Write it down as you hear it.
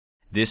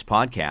This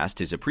podcast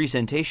is a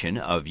presentation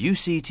of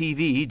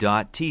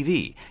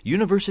UCTV.tv,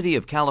 University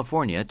of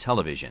California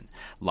Television.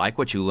 Like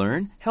what you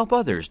learn? Help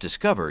others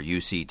discover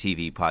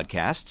UCTV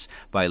podcasts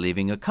by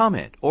leaving a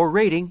comment or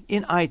rating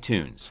in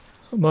iTunes.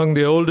 Among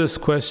the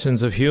oldest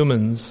questions of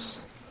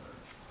humans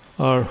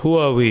are, who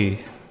are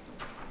we?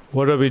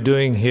 What are we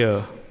doing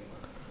here?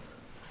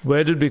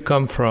 Where did we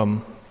come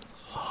from?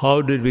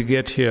 How did we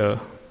get here?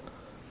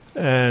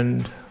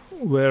 And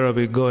where are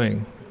we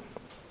going?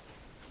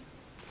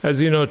 As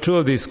you know, two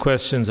of these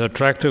questions are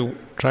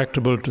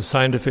tractable to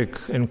scientific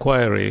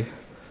inquiry,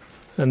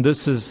 and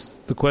this is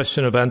the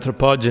question of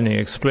anthropogeny,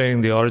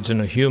 explaining the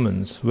origin of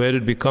humans. Where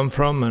did we come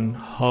from and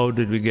how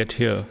did we get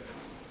here?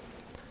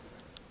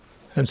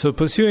 And so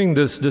pursuing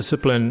this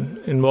discipline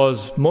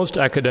involves most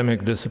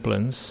academic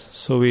disciplines,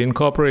 so we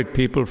incorporate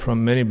people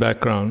from many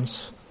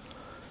backgrounds.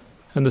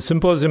 And the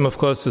symposium, of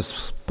course,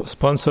 is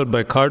sponsored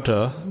by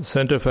CARTA,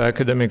 Center for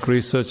Academic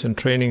Research and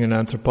Training in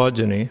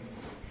Anthropogeny.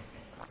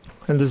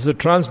 And this is a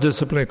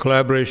transdisciplinary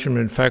collaboration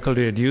between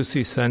faculty at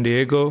UC San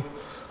Diego,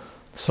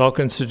 Salk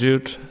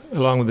Institute,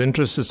 along with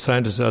interested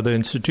scientists at other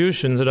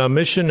institutions. And our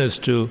mission is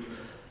to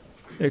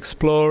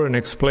explore and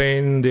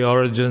explain the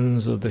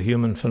origins of the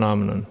human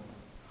phenomenon.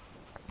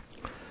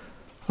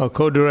 Our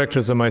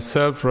co-directors are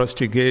myself,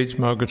 Rusty Gage,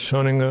 Margaret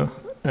Schoninger,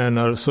 and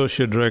our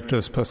associate director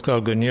is Pascal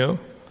Guignot.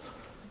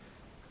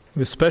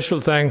 With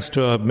special thanks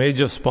to our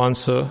major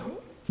sponsor,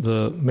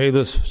 the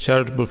Mathers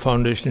Charitable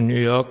Foundation in New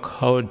York.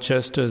 Howard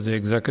Chester is the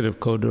executive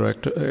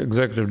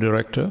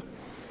director.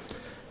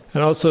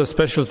 And also a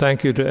special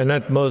thank you to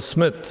Annette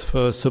Moore-Smith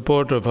for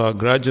support of our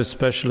graduate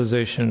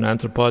specialization in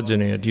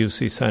anthropogeny at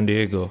UC San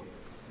Diego.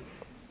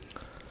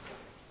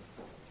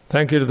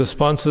 Thank you to the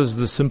sponsors of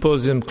the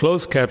symposium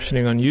closed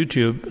captioning on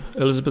YouTube,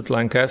 Elizabeth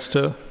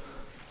Lancaster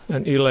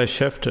and Eli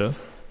Schefter.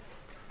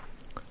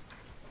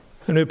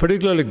 And we're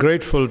particularly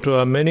grateful to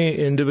our many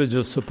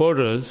individual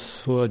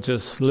supporters who are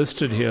just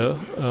listed here,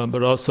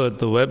 but also at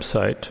the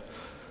website.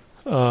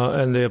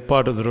 And they are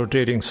part of the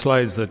rotating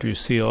slides that you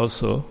see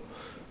also.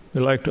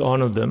 We'd like to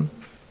honor them.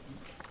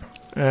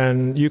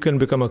 And you can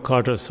become a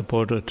CARTA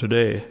supporter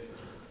today.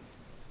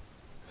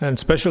 And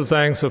special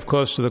thanks, of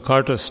course, to the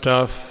CARTA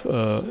staff,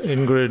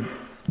 Ingrid,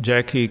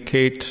 Jackie,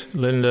 Kate,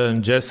 Linda,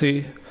 and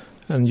Jesse,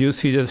 and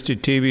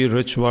UCSD TV,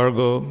 Rich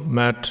Vargo,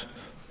 Matt,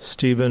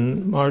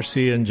 Stephen,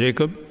 Marcy, and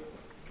Jacob.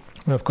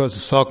 And of course, the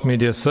Salk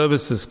Media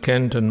Services,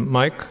 Kent and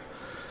Mike.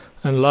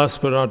 And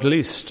last but not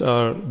least,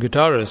 our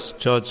guitarist,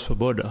 George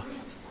Svoboda.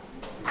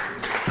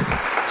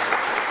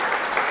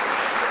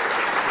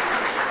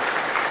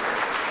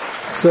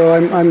 So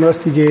I'm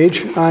Rusty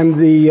Gage. I'm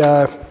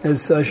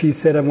as Ajit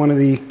said, I'm one of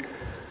the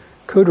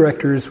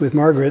co-directors with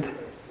Margaret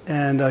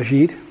and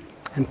Ajit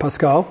and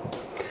Pascal.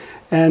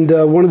 And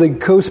one of the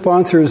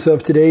co-sponsors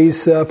of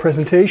today's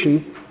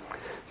presentation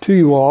to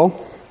you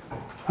all.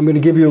 I'm going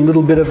to give you a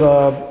little bit of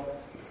a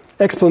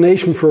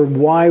explanation for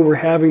why we're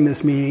having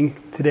this meeting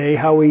today,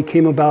 how we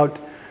came about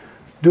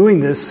doing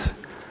this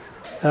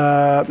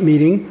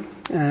meeting,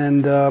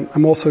 and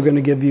I'm also going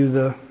to give you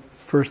the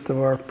first of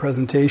our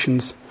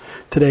presentations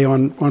today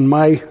on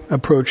my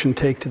approach and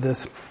take to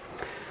this.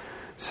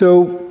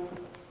 So,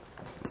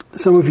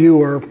 some of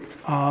you are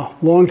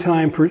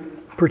longtime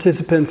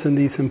participants in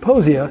these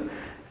symposia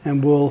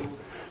and will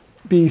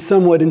be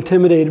somewhat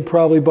intimidated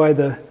probably by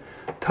the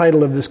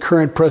title of this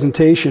current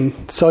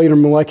presentation, Cellular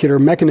Molecular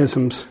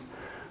Mechanisms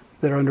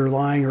that are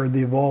underlying or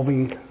the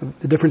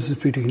differences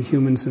between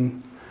humans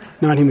and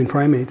non-human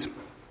primates.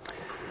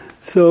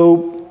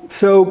 So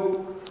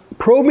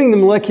probing the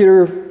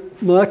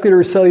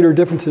molecular cellular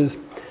differences.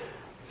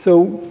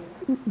 So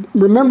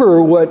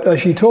remember what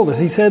Ajit told us.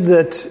 He said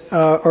that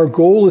our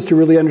goal is to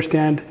really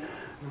understand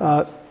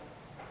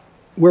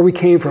where we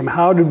came from,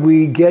 how did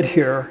we get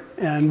here,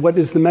 and what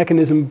is the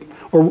mechanism,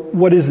 or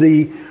what is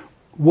the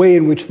way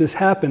in which this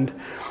happened.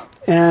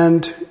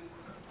 And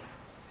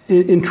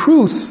in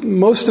truth,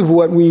 most of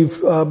what we've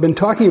been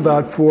talking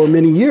about for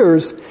many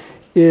years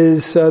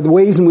is the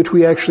ways in which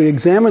we actually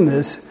examine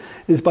this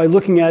is by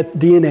looking at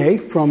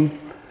DNA from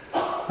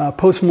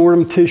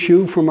post-mortem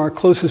tissue from our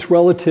closest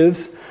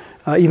relatives,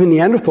 even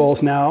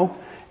Neanderthals now,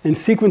 and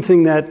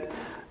sequencing that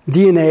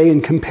DNA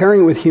and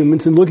comparing it with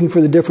humans and looking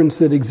for the difference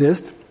that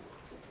exists.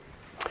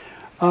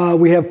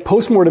 We have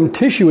post-mortem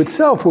tissue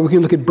itself, where we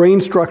can look at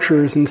brain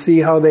structures and see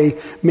how they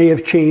may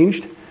have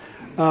changed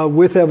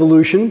with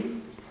evolution.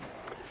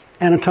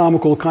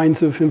 Anatomical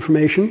kinds of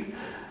information.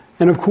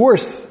 And of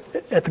course,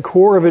 at the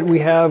core of it, we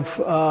have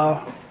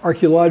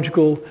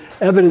archaeological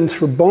evidence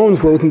for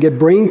bones where we can get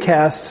brain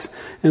casts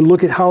and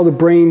look at how the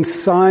brain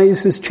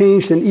size has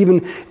changed. And even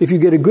if you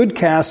get a good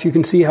cast, you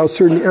can see how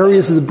certain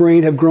areas of the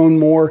brain have grown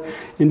more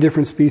in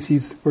different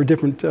species or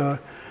different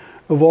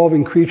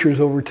evolving creatures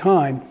over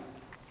time.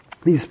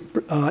 These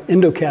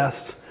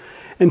endocasts.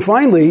 And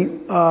finally,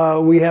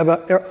 we have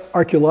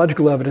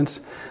archaeological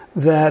evidence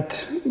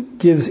that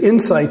gives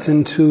insights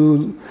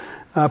into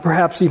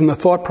perhaps even the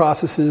thought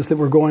processes that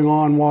were going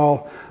on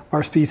while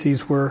our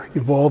species were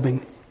evolving.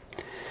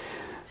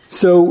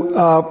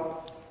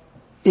 So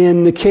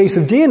In the case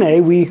of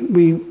DNA,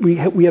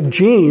 we have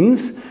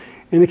genes.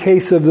 In the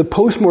case of the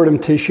postmortem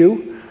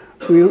tissue,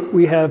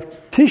 we have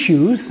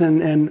tissues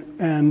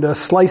and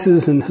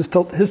slices and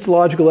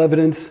histological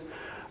evidence.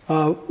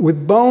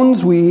 With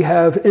bones, we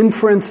have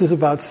inferences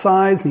about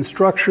size and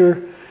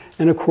structure,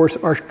 and of course,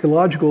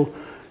 archaeological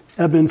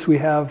evidence. We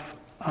have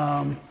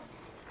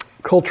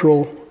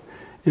cultural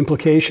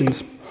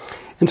implications.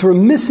 And so a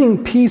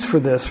missing piece for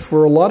this,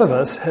 for a lot of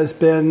us, has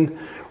been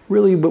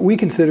really what we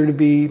consider to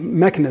be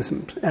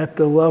mechanisms at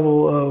the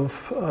level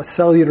of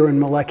cellular and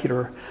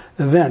molecular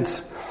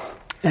events.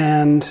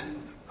 And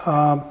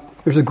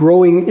there's a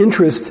growing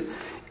interest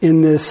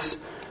in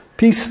this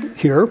piece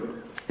here,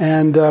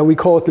 and we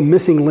call it the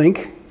missing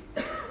link.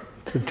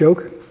 It's a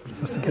joke.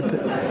 You're supposed to get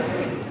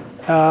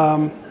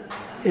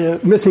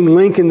that. Missing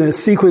link in the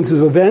sequence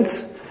of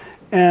events.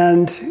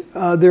 And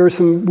there are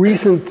some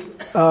recent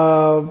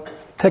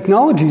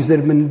technologies that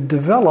have been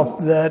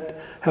developed that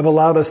have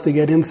allowed us to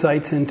get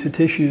insights into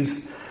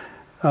tissues.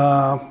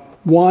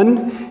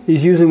 One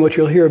is using what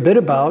you'll hear a bit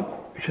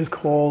about, which is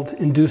called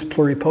induced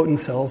pluripotent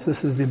cells.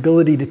 This is the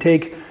ability to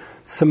take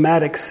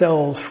somatic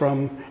cells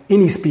from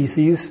any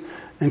species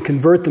and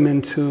convert them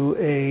into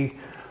a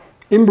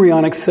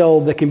embryonic cell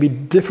that can be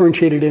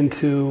differentiated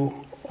into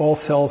all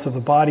cells of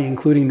the body,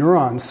 including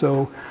neurons.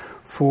 So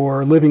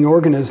for living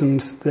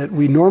organisms that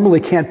we normally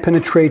can't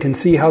penetrate and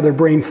see how their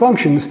brain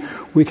functions,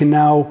 we can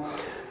now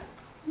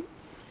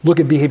look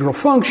at behavioral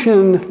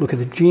function, look at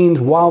the genes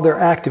while they're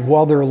active,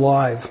 while they're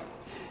alive.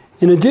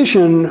 In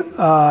addition,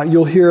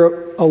 you'll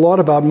hear a lot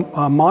about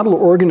model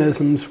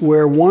organisms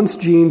where once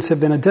genes have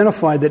been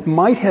identified that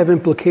might have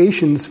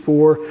implications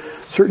for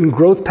certain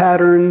growth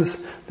patterns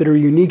that are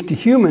unique to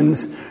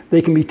humans,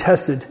 they can be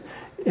tested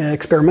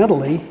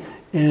experimentally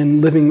in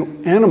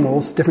living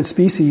animals, different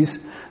species,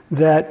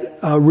 that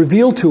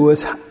reveal to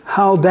us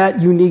how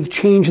that unique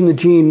change in the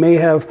gene may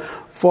have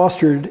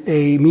fostered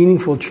a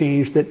meaningful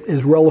change that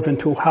is relevant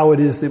to how it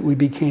is that we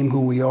became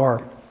who we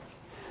are.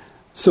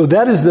 So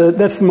that's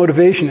the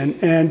motivation.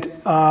 And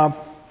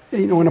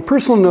on a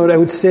personal note, I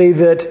would say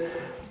that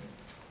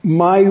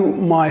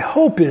my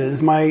hope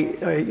is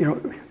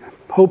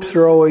hopes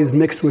are always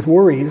mixed with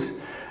worries.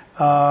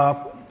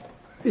 The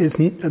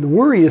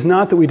worry is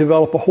not that we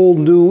develop a whole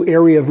new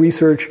area of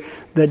research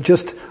that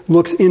just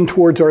looks in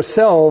towards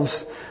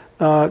ourselves,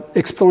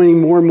 explaining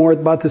more and more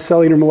about the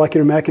cellular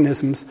molecular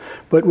mechanisms,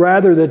 but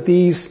rather that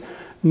these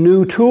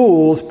new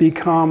tools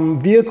become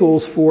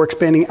vehicles for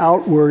expanding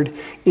outward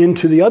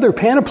into the other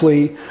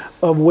panoply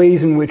of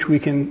ways in which we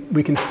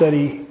can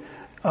study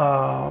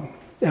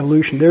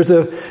evolution. There's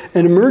an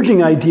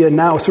emerging idea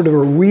now, sort of a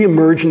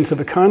re-emergence of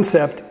a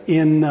concept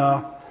in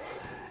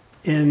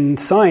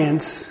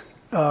science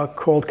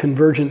called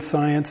convergent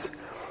science.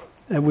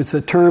 It was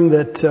a term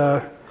that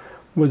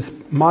was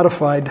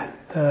modified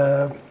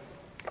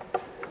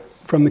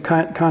from the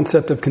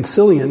concept of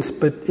consilience,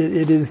 but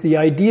it is the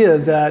idea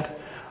that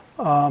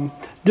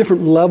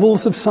different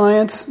levels of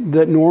science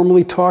that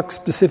normally talk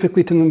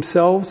specifically to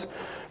themselves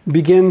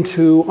begin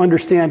to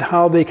understand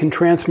how they can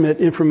transmit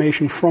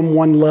information from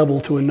one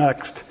level to a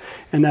next.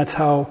 And that's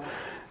how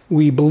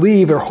we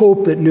believe or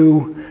hope that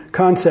new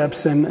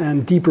concepts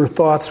and deeper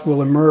thoughts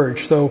will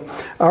emerge. So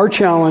our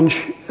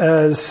challenge,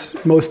 as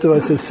most of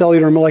us as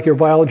cellular and molecular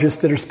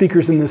biologists that are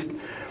speakers in this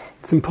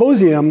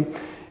symposium,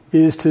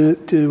 is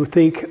to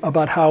think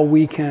about how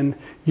we can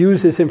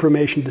use this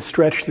information to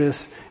stretch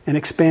this and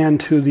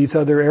expand to these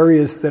other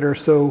areas that are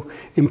so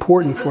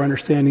important for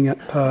understanding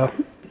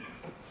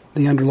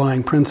the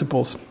underlying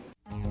principles.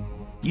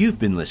 You've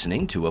been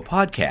listening to a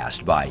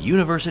podcast by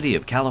University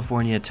of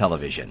California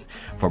Television.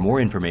 For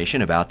more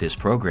information about this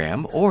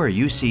program or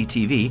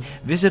UCTV,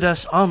 visit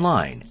us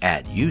online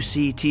at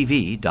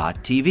uctv.tv.